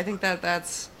Absolutely. I think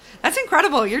that's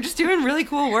incredible. You're just doing really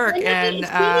cool work, and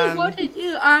it's really what to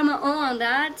do on my own.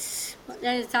 That is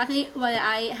exactly what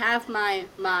I have. My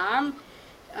mom,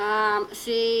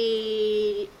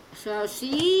 she does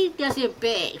it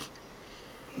big.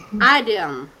 I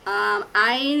do.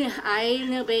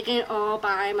 I bake it all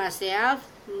by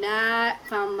myself, not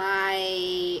from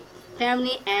my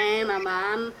family and my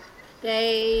mom.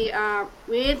 They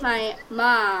with my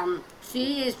mom.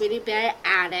 She is really bad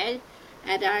at it,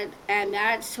 and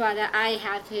that's why I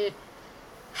have to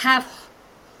have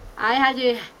her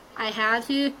do. I have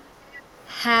to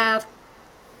have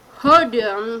her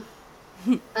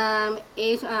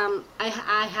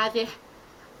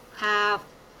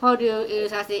do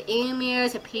is as the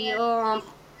emails, PR,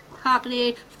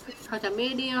 public, social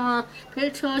media,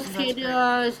 pictures,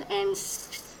 videos, and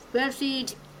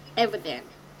spreadsheet, everything.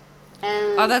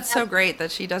 And Oh, that's so great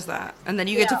that she does that. And then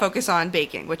you get to Yeah. focus on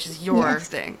baking, which is your Yes.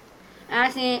 thing.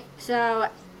 Actually, so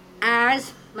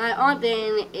as my own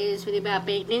thing is really about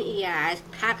baking, yes,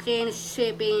 packing,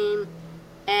 shipping,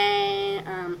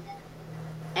 and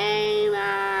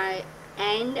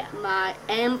my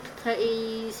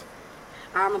employees,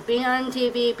 being on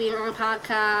TV, being on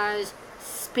podcasts,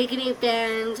 speaking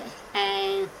events,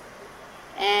 and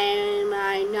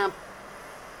my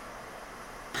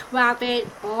non-profit,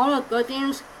 all of good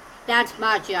things. That's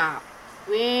my job.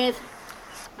 With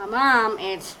my mom,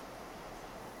 it's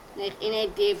like in a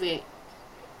different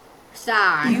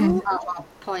side of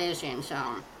position. So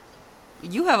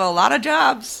You have a lot of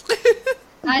jobs.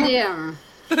 I do.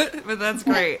 But that's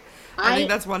great. I think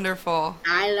that's wonderful.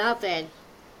 I love it.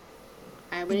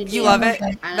 I really do. You love it?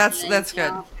 I That's love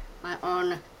good. my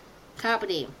own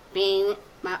company, being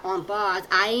my own boss.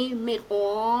 I make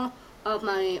all of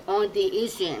my own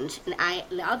decisions, and I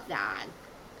love that.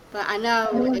 But I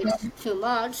know it's too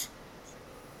much.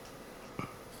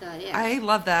 So yeah. I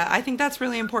love that. I think that's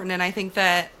really important, and I think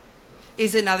that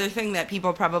is another thing that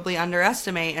people probably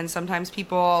underestimate, and sometimes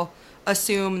people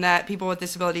assume that people with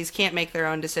disabilities can't make their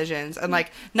own decisions. And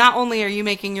like, not only are you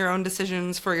making your own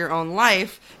decisions for your own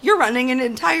life, you're running an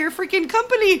entire freaking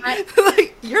company.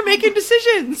 Like, you're making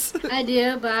decisions. I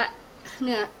do, but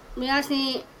no, we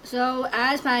actually. So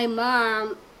as my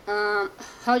mom, her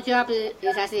job is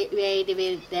actually way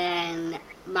different than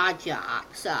my job.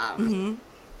 So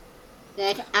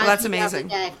like, Well, that's amazing.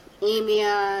 Like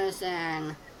emails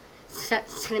and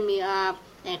setting me up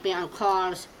and being on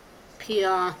calls,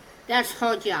 PR. That's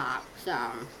her job. So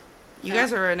You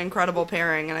guys are an incredible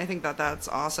pairing, and I think that that's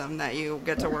awesome that you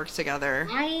get to work together.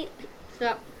 I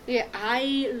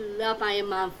love my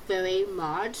mom very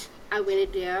much. I really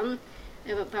do.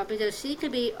 But because she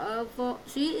could be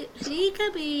she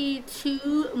could be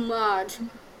too much.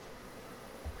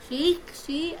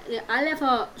 I love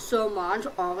her so much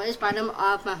always, bottom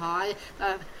of my heart.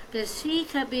 Because she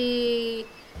could be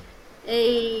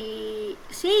very,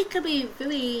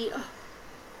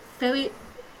 very,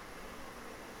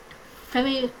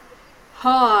 very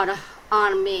hard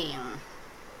on me.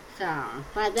 So,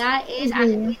 but that is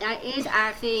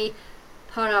actually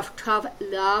part of tough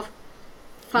love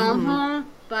from her.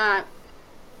 But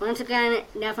once again,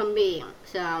 not from me.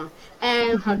 So,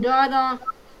 and her daughter,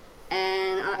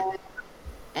 and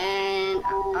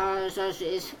also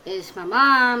she is my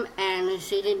mom, and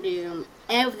she can do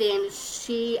everything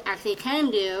she actually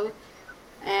can do.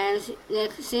 And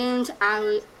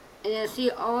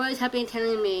she always have been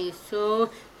telling me so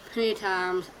many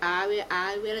times,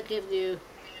 I will give you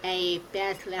a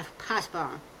best life possible.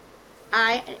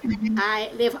 I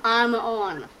live on my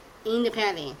own,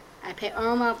 independently. I pay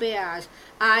all my bills.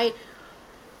 I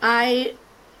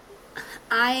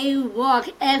walk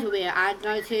everywhere. I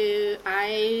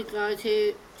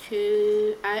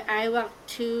walk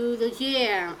to the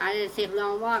gym. I just take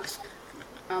long walks.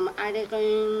 I just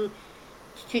going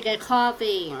to get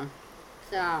coffee.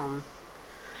 So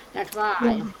that's why.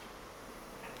 Yeah.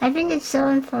 I think it's so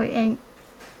important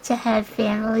to have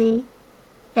family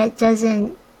that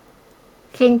doesn't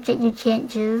think that you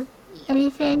can't do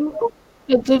anything.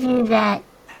 They give you that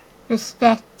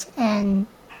respect, and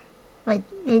like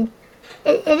it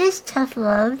is tough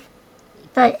love,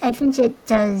 but I think it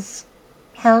does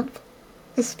help,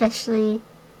 especially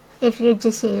if you're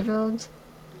disabled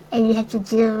and you have to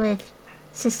deal with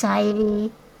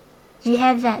society. You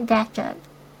have that backup.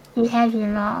 You have your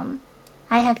mom.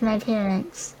 I have my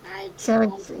parents. So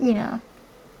it's,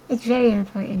 it's very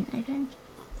important, I think.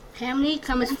 Family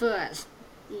comes first.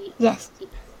 Yes.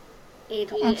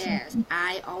 It really is.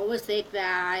 I always think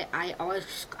that I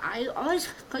always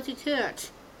go to church,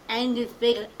 and it's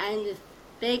big.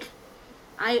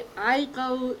 I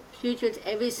go to church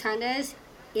every Sunday.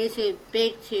 It's a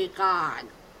big to God,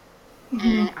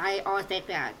 and I always think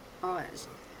that always.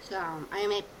 So I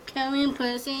am a caring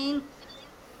person,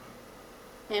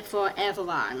 and for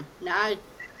everyone, not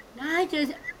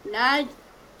just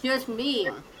me,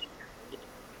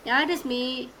 not just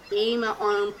me being my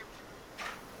own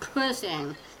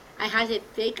person. I have to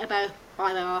think about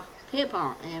other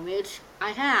people, in which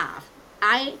I have.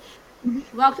 I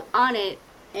worked on it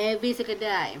every single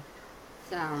day.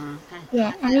 So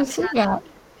Yeah, and we see that.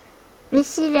 We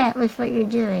see that with what you're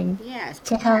doing yes,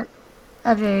 to help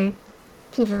other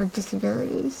people with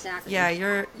disabilities. exactly. Yeah,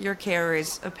 your care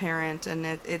is apparent, and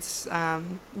it's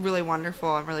really wonderful.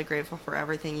 I'm really grateful for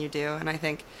everything you do, and I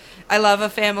think I love a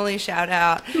family shout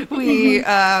out. We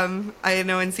I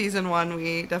know in season 1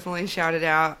 we definitely shouted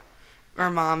out our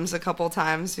moms a couple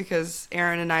times because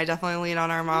Erin and I definitely lean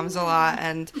on our moms a lot.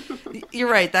 And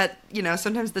you're right that,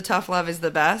 sometimes the tough love is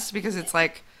the best because it's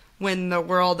like when the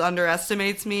world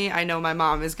underestimates me, I know my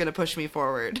mom is going to push me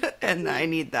forward and I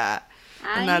need that.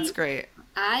 And that's great.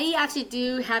 I actually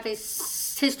do have a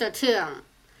sister too.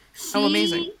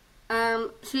 Amazing.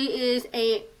 She is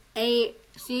a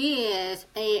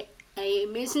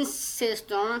amazing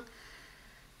sister.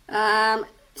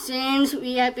 Since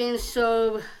we have been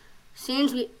so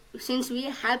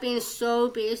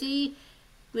busy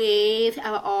with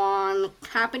our own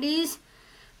companies,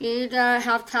 we don't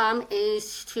have time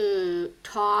is to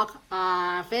talk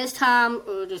on FaceTime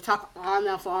or to talk on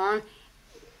the phone.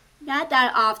 Not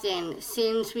that often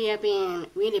since we have been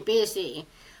really busy.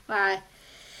 But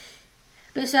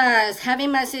besides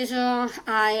having my sister,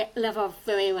 I love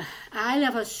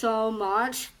her so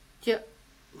much.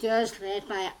 Just like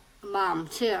my mom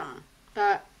too.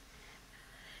 But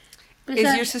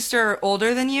is your sister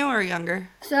older than you or younger?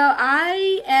 So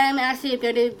I am actually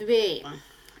 33.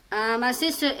 My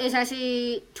sister is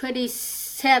actually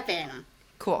 27.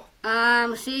 Cool.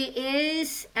 She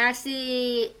is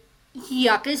actually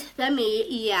youngest than me,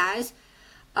 yes.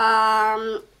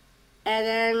 And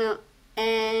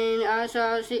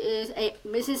also she is a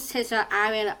Mrs. Sister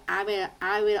I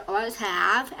will always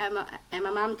have, and my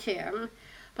mom too.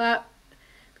 But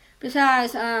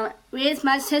besides, with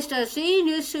my sister, she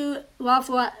used to work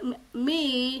for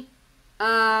me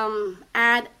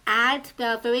at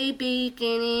the very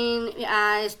beginning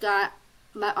I start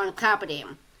my own company.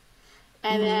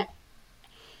 And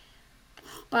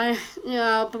but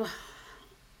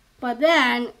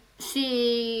then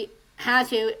she had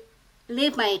to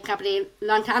leave my company a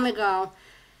long time ago.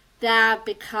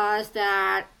 Because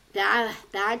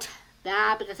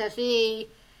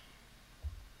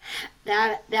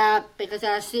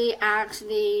she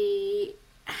actually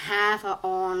have her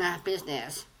own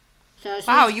business.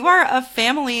 Wow, you are a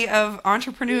family of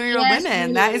entrepreneurial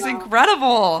women. That is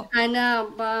incredible. I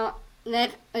know, but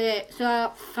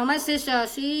so for my sister,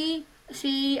 she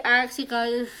actually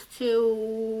goes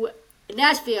to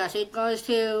Nashville. She goes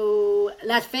to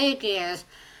Las Vegas.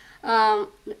 For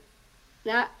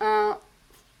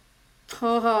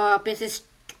her business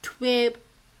trip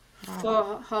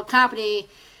for her company.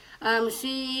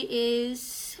 She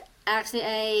is actually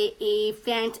a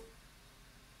event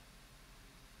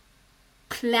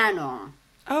planner.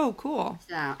 Oh, cool.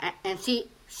 So, and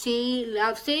she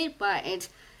loves it, but it's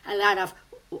a lot of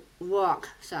work.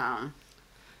 So.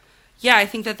 Yeah, I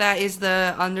think that is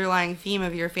the underlying theme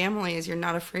of your family is you're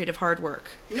not afraid of hard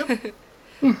work. Yep.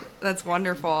 That's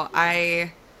wonderful.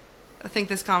 I think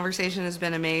this conversation has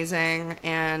been amazing,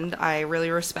 and I really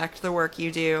respect the work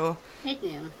you do. Thank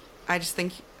you. I just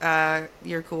think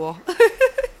you're cool.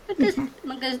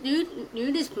 because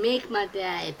you just make my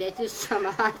day. Thank you so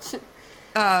much.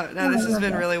 No, this has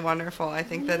been really wonderful. I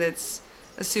think that it's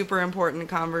a super important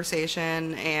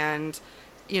conversation, and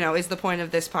is the point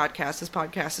of this podcast. This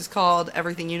podcast is called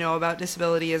Everything You Know About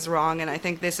Disability is Wrong, and I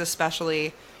think this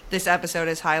episode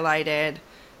has highlighted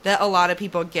that a lot of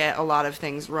people get a lot of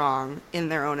things wrong in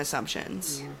their own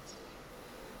assumptions. Yeah.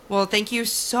 Well, thank you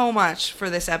so much for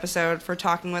this episode, for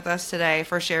talking with us today,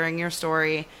 for sharing your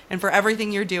story, and for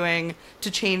everything you're doing to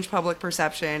change public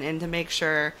perception and to make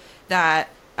sure that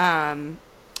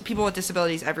people with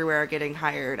disabilities everywhere are getting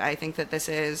hired. I think that this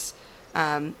is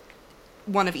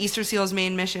one of Easter Seal's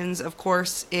main missions, of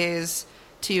course, is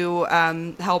to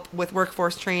help with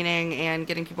workforce training and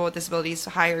getting people with disabilities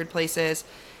hired places,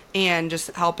 and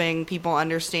just helping people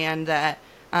understand that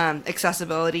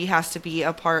accessibility has to be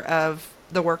a part of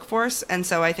the workforce. And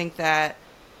so I think that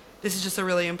this is just a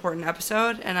really important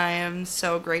episode, and I am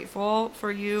so grateful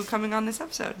for you coming on this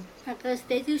episode. Because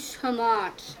thank you so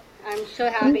much. I'm so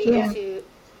happy to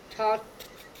talk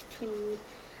to you.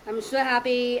 I'm so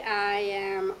happy I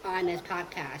am on this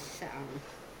podcast. So.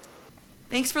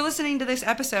 Thanks for listening to this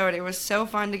episode. It was so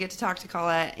fun to get to talk to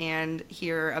Collette and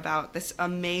hear about this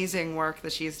amazing work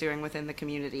that she's doing within the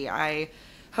community. I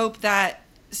hope that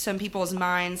some people's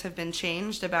minds have been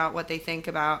changed about what they think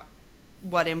about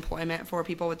what employment for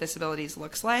people with disabilities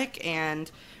looks like,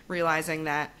 and realizing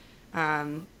that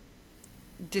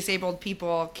disabled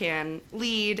people can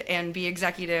lead and be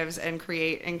executives and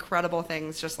create incredible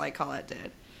things just like Collette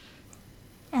did.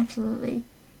 Absolutely.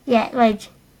 Yeah,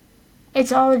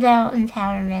 it's all about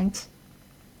empowerment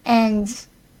and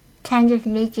kind of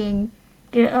making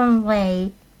your own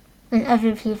way when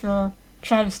other people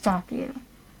try to stop you.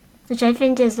 Which I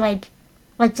think is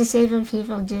what disabled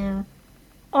people do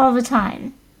all the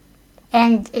time.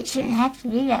 And it shouldn't have to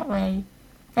be that way,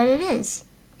 but it is.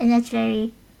 And that's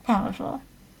very powerful.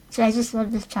 So I just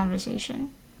love this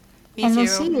conversation. Me and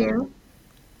too.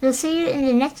 We'll see you in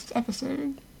the next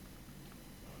episode.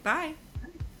 Bye.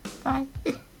 Bye.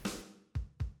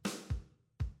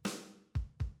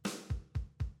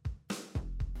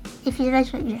 If you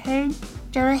liked what you heard,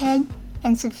 go ahead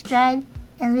and subscribe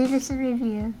and leave us a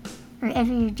review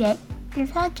wherever you get your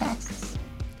podcasts.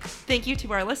 Thank you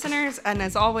to our listeners, and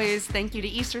as always, thank you to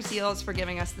Easter Seals for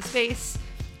giving us the space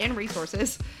and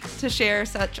resources to share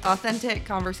such authentic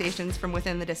conversations from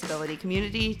within the disability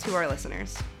community to our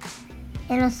listeners.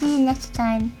 And we'll see you next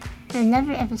time for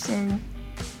another episode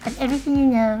of Everything You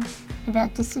Know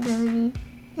About Disability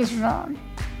is Wrong.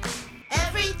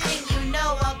 Everything you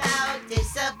know about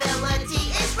disability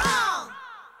is wrong.